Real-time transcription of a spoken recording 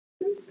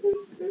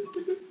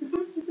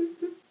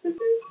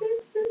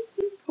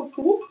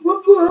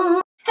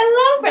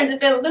friends and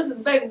family, this is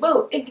Big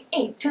Boo. It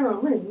ain't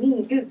telling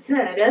me good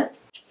side up.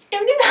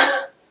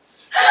 I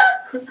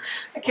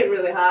get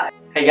really hot.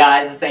 Hey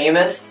guys, it's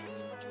Amos,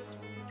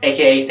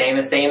 aka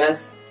Famous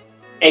Amos,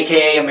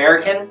 aka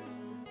American.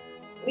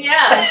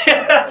 Yeah,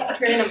 he's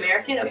Korean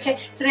American. Okay,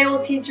 today we'll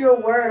teach you a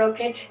word.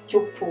 Okay,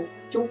 yopo,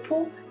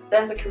 yopo.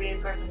 That's a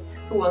Korean person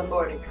who was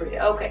born in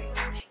Korea. Okay.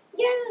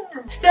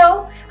 Yeah.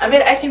 So I made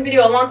an ice cream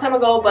video a long time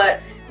ago, but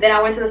then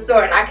I went to the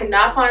store and I could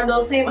not find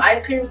those same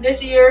ice creams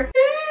this year.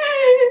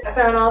 I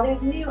found all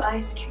these new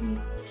ice creams.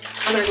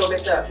 I'm gonna go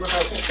get the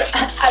remote.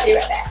 I'll be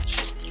right back.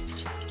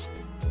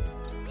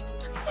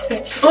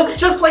 Looks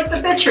just like the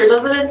picture,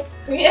 doesn't it?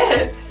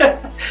 Yes.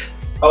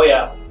 Oh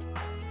yeah.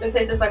 It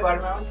tastes just like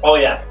watermelon. Oh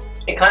yeah.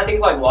 It kind of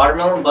tastes like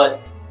watermelon,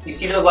 but you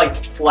see those like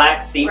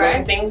flax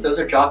seed-looking things? Those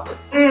are chocolate.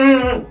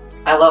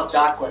 I love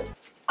chocolate.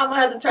 I'm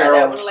gonna have to try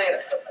that one later.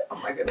 Oh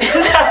my goodness.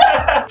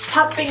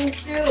 Popping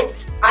soup.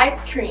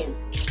 Ice cream.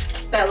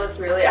 That looks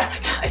really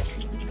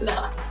appetizing.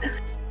 Not.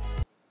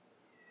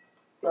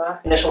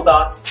 Initial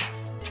thoughts?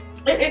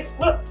 It's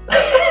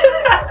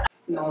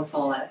No one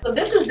saw that. So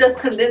this is just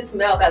condensed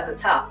milk at the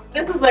top.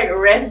 This is like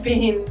red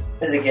bean.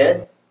 Is it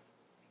good?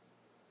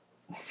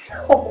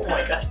 Oh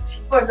my gosh.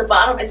 Towards the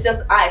bottom, it's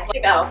just ice.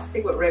 Like, I'll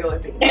stick with regular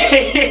beans.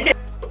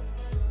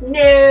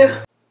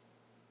 No.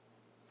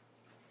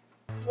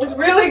 It's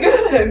really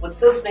good.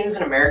 What's those things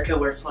in America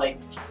where it's like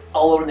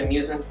all over the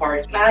amusement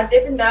parks?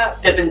 Dippin'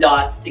 Dots. Dippin'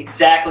 Dots.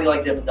 Exactly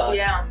like Dippin' Dots.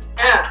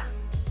 Yeah.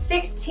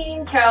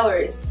 16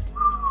 calories.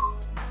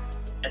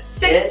 That's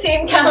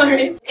 16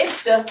 calories.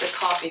 It's just a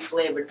coffee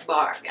flavored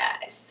bar,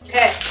 guys.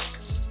 Okay.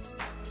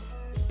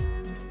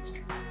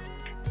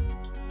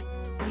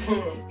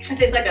 It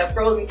tastes like a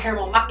frozen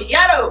caramel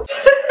macchiato.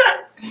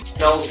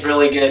 Smells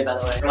really good, by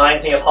the way.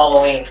 Reminds me of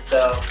Halloween,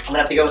 so I'm gonna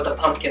have to go with the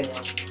pumpkin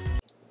one.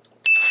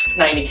 It's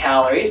 90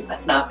 calories.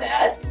 That's not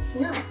bad.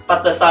 Yeah. It's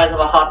about the size of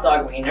a hot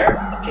dog wiener.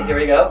 Okay, here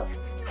we go.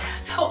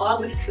 So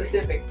oddly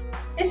specific.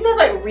 It smells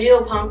like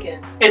real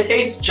pumpkin. It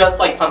tastes just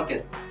like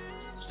pumpkin.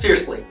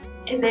 Seriously.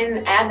 And they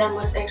didn't add that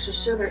much extra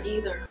sugar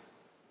either.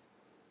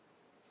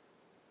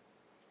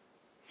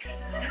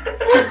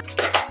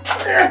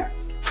 Look at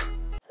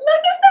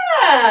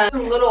that!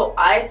 Some little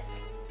ice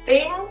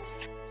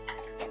things.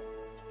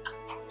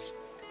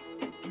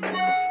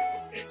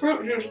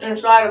 Fruit juice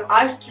inside of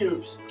ice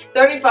cubes.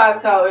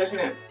 35 calories in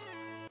it.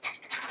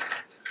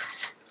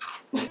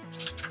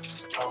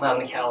 Oh, how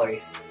many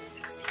calories?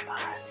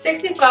 65.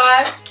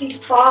 65.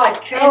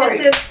 65 calories. And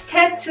it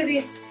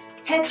says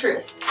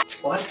Tetris.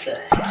 What the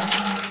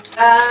heck?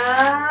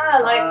 Ah,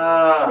 like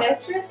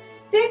Tetris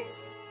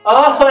sticks?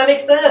 Oh, that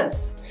makes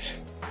sense.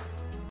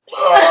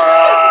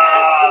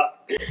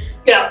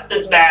 Yeah,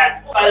 it's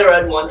bad. Either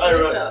red one.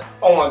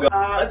 Oh my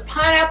god. It's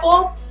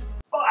pineapple.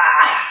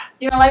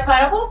 You don't like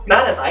pineapple?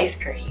 Not as ice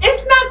cream.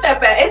 It's not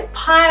that bad. It's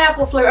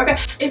pineapple flavor. Okay,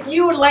 if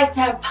you would like to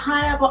have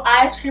pineapple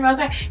ice cream,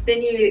 okay,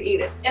 then you need to eat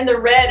it. And the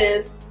red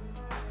is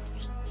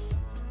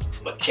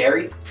what,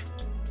 cherry?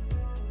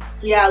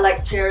 Yeah, I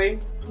like cherry.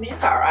 I mean,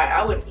 it's alright.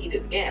 I wouldn't eat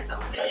it again, so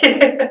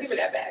give me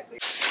that bag,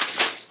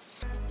 please.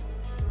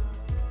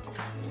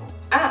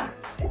 Ah.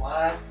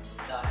 What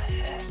the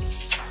heck?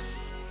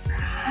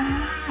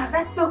 Ah,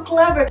 that's so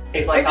clever.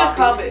 Tastes like it's just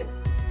coffee.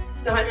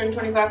 It's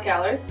 125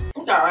 calories.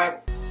 It's alright.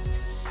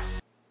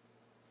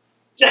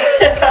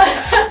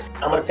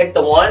 I'm gonna pick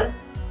the one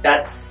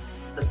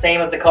that's the same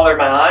as the color of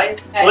my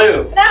eyes. Hey.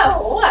 Blue.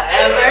 No,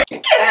 whatever.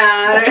 Get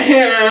out of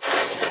here.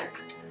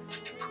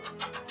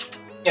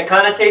 It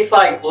kind of tastes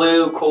like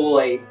blue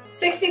Kool-Aid.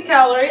 60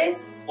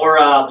 calories. Or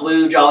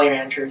blue Jolly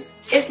Ranchers.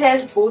 It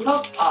says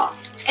boseok,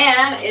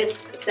 and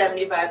it's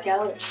 75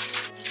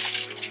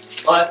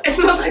 calories. What? It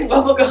smells like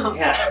bubblegum.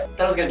 Yeah,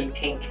 that was gonna be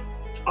pink.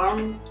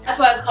 That's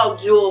why it's called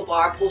jewel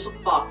bar,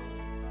 boseok.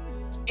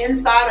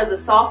 Inside of the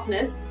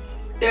softness,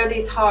 there are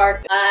these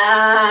hard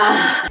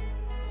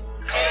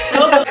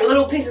those are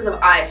little pieces of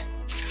ice.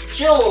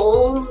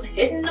 Jewels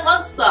hidden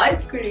amongst the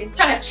ice cream.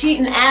 Trying to cheat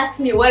and ask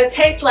me what it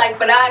tastes like,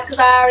 but because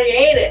I already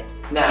ate it.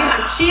 Nah.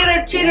 He's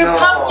a cheater, No.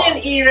 pumpkin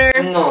eater.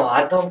 No,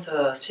 I don't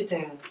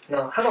cheating.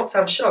 No, 한국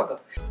사람 싫어.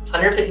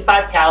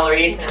 155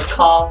 calories and it's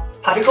called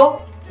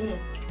파리고.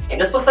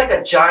 And this looks like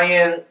a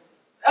giant.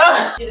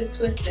 You just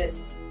twist it.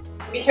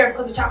 Be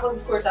careful because the chocolate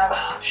squirts out.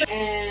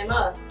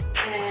 Emma.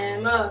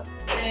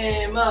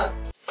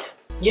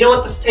 You know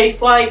what this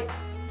tastes like?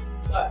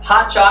 What?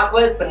 Hot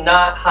chocolate, but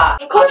not hot.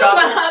 Of course hot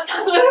it's not hot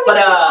chocolate, but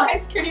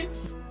ice cream.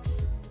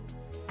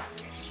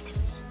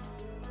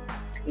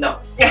 No.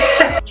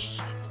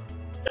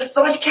 There's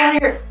so much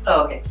cat here.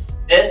 Oh, okay.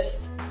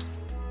 This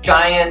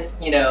giant,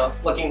 you know,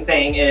 looking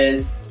thing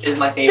is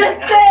my favorite.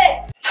 Just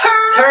say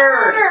turd.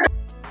 Turd.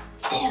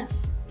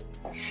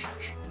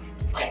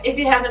 If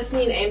you haven't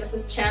seen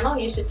Amos's channel,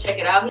 you should check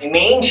it out. My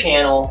main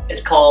channel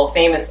is called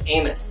Famous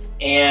Amos,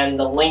 and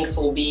the links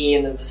will be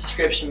in the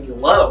description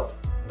below.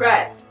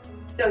 Right.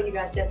 So you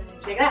guys definitely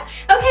check it out.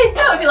 Okay,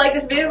 so if you like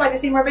this video and like to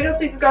see more videos,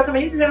 please subscribe to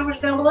my YouTube channel, which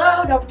is down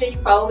below. Don't forget you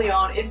can follow me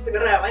on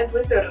Instagram and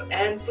Twitter.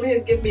 And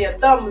please give me a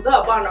thumbs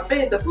up on our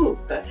Facebook.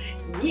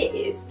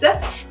 Yes.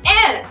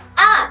 And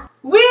I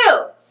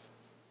will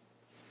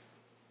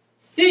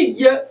See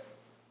ya.